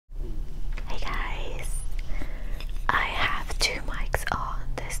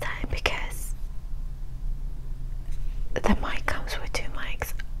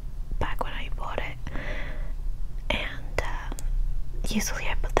usually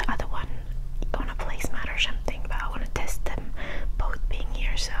I put the other one on a placemat or something, but I want to test them both being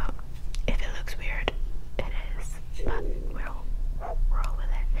here, so if it looks weird, it is, but we'll roll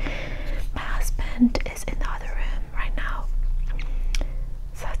with it. My husband is in the other room right now,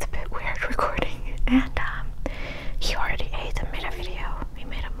 so it's a bit weird recording, and he already ate and made a video. We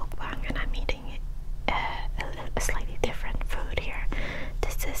made a mukbang, and I'm eating a slightly different food here.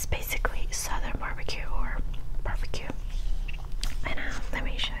 This is basically southern barbecue or barbecue. And let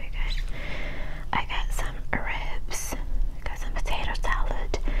me show you guys. I got some ribs, got some potato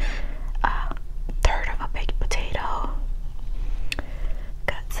salad, a third of a baked potato,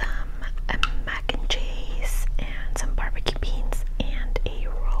 got some mac and cheese, and some barbecue beans, and a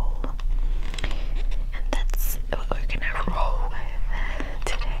roll. And that's what we're gonna roll with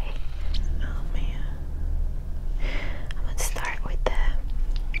today. Oh man. I'm gonna start with the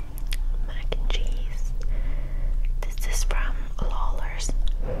mac and cheese. This is from Lawler's.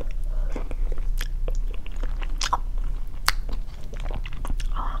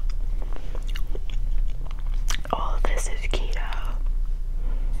 All of this is keto.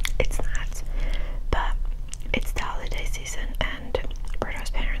 It's not, but it's the holiday season, and Berto's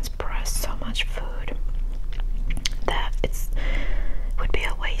parents brought us so much food that would be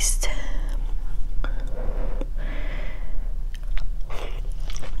a waste.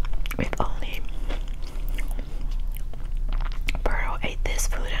 If only Berto ate this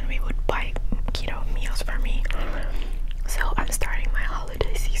food and we would buy keto meals for me. So I'm starting my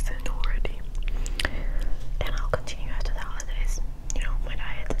holiday season already, and I'll continue after the holidays, you know, my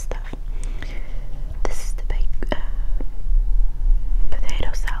diet and stuff. This is the baked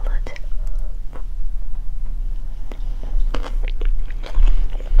potato salad.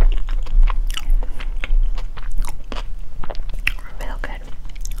 Real good.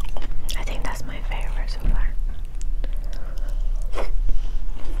 I think that's my favorite so far.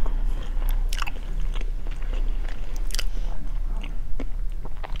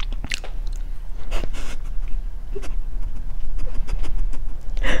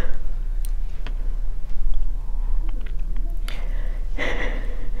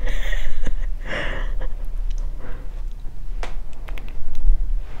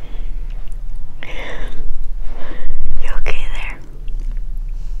 You okay there?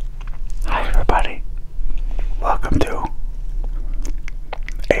 Hi everybody, welcome to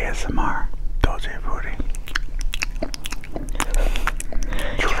ASMR Dolce Foodie.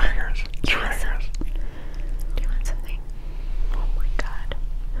 Triggers. Do you want something? Oh my god.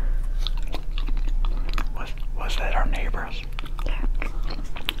 Was that our neighbors? Yeah.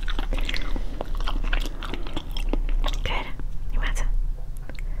 Good. You want some?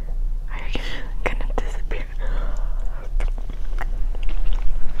 Are you gonna disappear?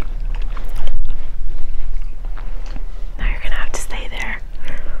 Now you're gonna have to stay there.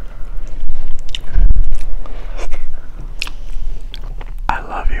 I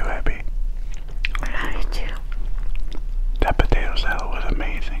love you, Abby. I love you too. That potato salad was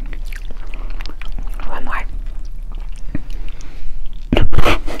amazing. One more.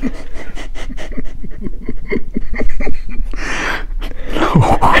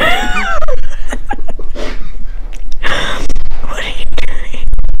 What are you doing?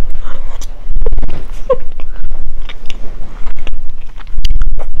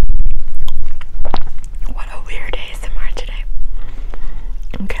 What a weird ASMR today.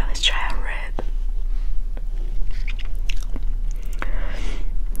 Okay, let's try a rib.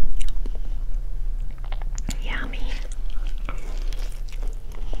 Yummy.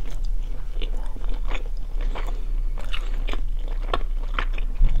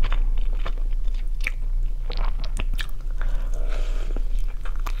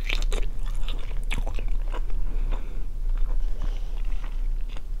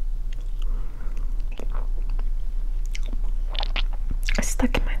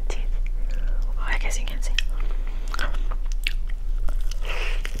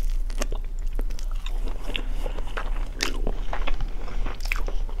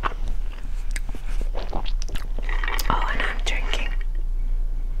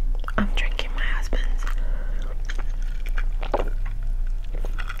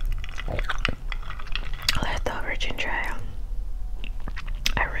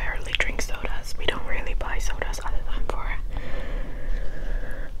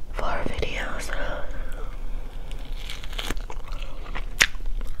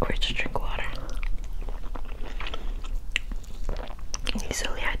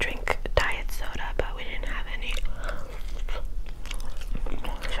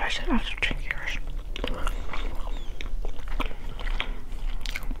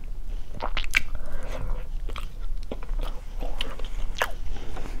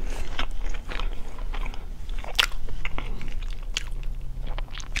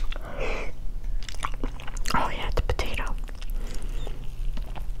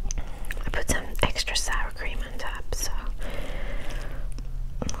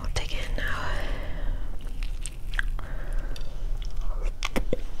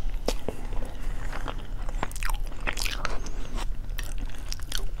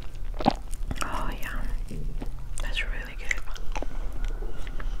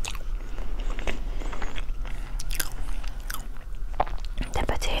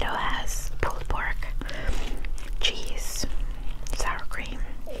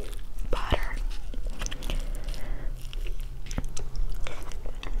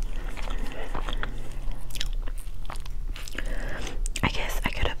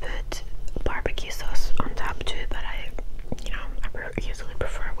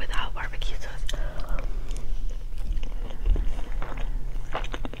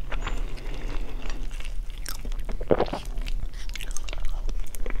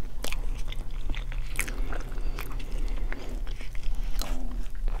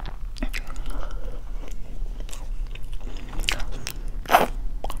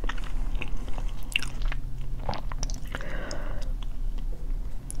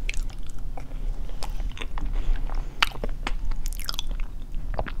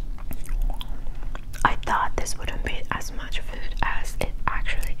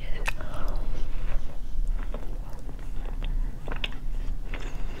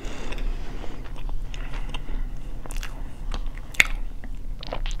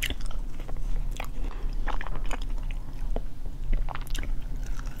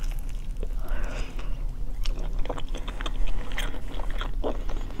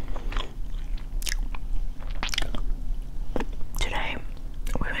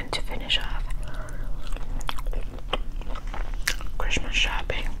 Christmas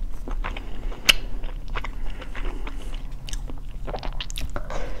shopping.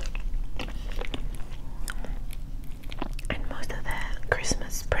 And most of the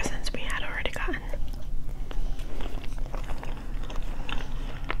Christmas presents we had already gotten.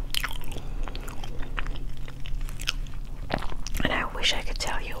 And I wish I could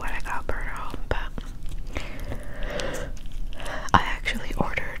tell you what I got Berto, but I actually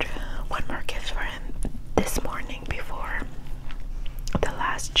ordered one more gift for him this morning before the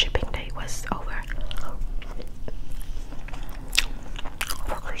last shipping date was over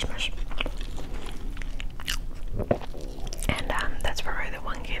for Christmas. And that's probably the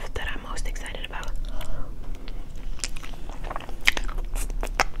one gift that I'm most excited about.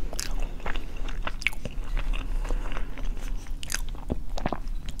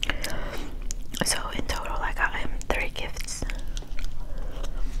 So in total I got him 3 gifts.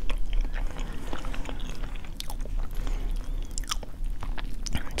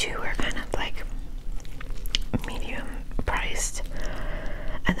 Two were kind of like medium priced,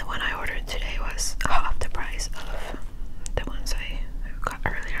 and the one I ordered today was half the price of the ones I got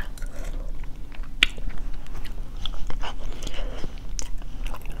earlier.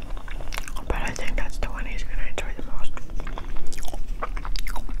 But I think that's the one he's gonna enjoy the most.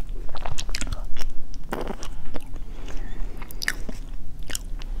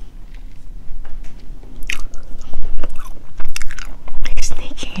 He's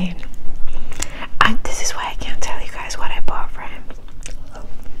sneaking in. This is why I can't tell you guys what I bought for him.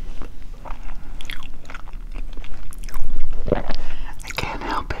 I can't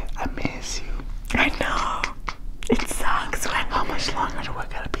help it. I miss you. I know. It sucks when... How much longer do I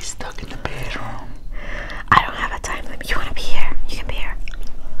gotta be stuck in the bedroom? I don't have a time limit. You wanna be here? You can be here.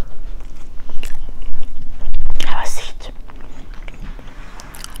 Have a seat.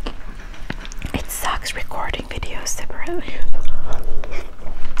 It sucks recording videos separately.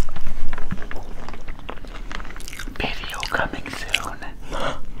 Video coming soon.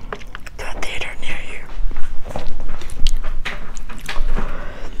 To a theater near you.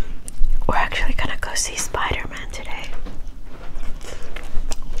 We're actually gonna go see Spider-Man today.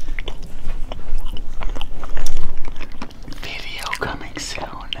 Video coming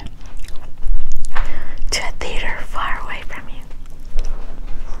soon. To a theater far away from you.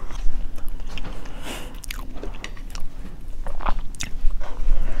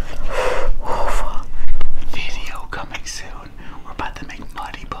 Video coming soon. We're about to make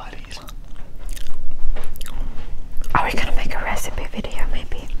muddy buddies. Are we gonna make a recipe video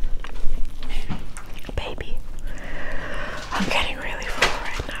maybe? Baby. I'm getting really full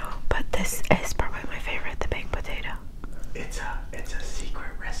right now, but this is probably my favorite, the baked potato. It's a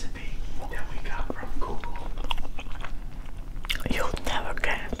secret recipe that we got from Google. You'll never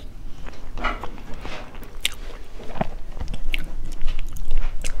guess.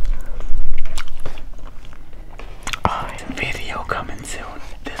 Oh, Video coming soon.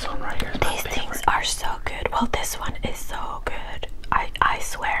 This one right here is my these favorite. things are so good. Well, this one is so good. I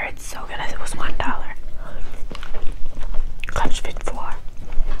swear it's so good. It was $1. Comes with 4.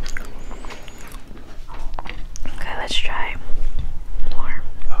 Okay, let's try more.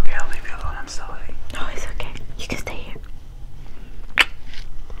 Okay, I'll leave you alone. I'm sorry. No, it's okay. You can stay here.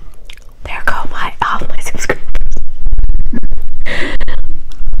 There go all my subscribers.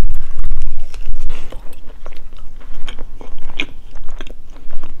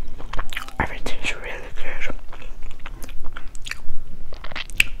 Everything's really good.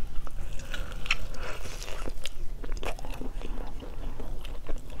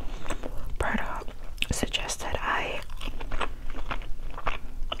 Berto suggested I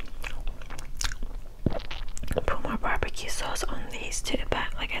put more barbecue sauce on these too, but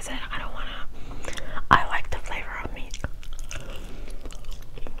like I said, I don't wanna. I like the flavor of meat.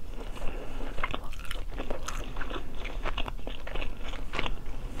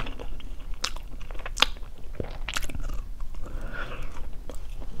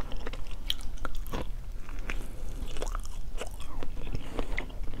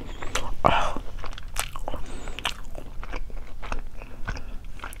 Oh.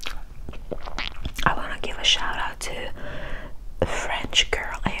 I want to give a shout out to French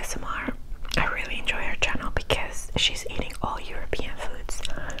Girl ASMR. I really enjoy her channel because she's eating all European foods.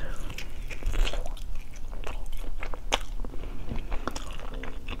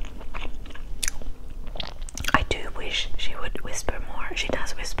 I do wish she would whisper more. She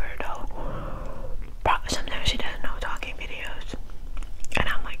does whisper though. But sometimes she does no talking videos. And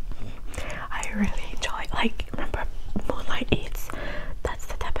I'm like, I really enjoy, like, remember Moonlight Eats? That's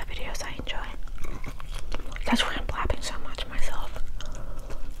the type of videos I enjoy. That's why I'm blabbing so much myself.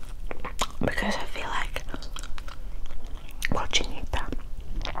 Because I feel like watching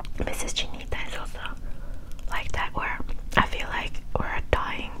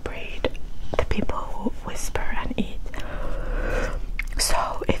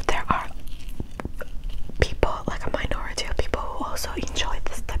enjoy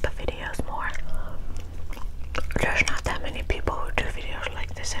this type of videos more. There's not that many people who do videos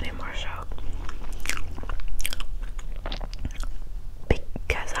like this anymore, so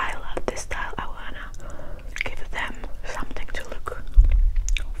because I love this style, I wanna give them something to look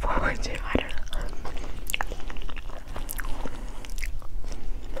forward to. I don't know.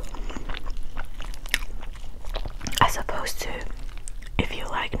 As opposed to, if you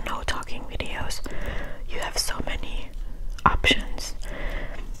like no talking videos, you have so many options.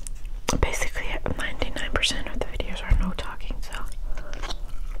 Basically 99% of the videos are no talking, so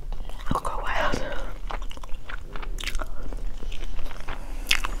I'll go wild.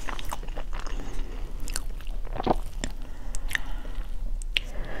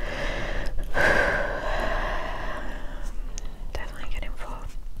 Definitely getting full.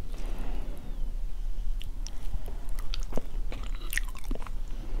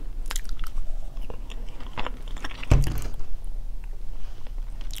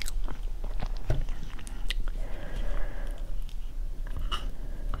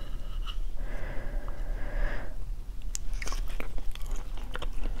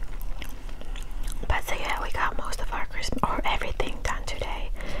 But so yeah, we got most of our Christmas, or everything done today.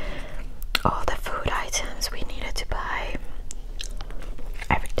 All the food items we needed to buy,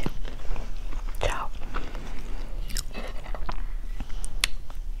 everything. So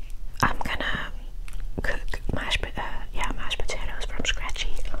I'm gonna cook mashed potatoes from scratchy.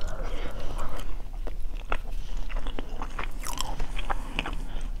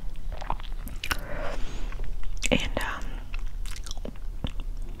 And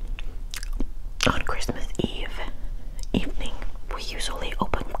on Christmas Eve evening, we usually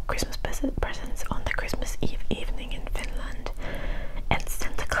open Christmas presents on the Christmas Eve evening in Finland, and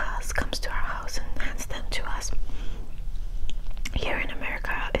Santa Claus comes to our house and hands them to us. Here in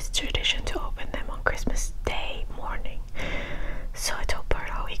America, it's tradition to open them on Christmas Day morning. So I told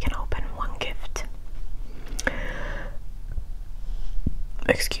Berto he can open one gift.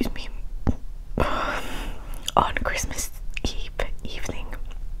 Excuse me. On Christmas Eve evening.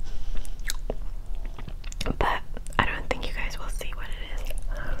 But I don't think you guys will see what it is.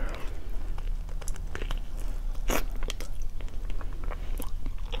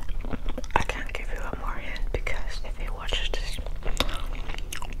 I can't give you a more hint because if he watches this,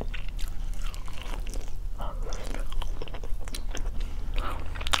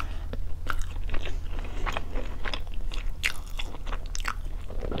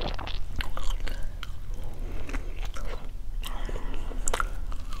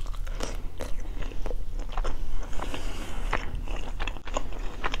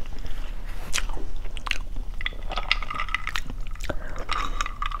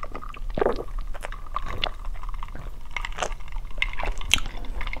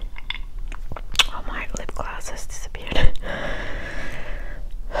 oh, my lip gloss has disappeared.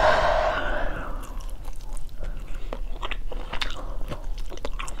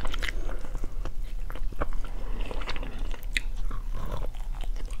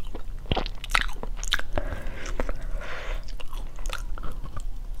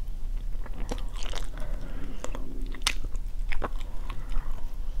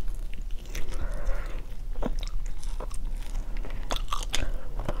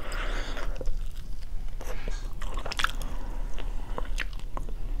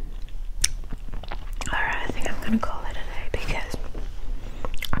 Alright, I think I'm gonna call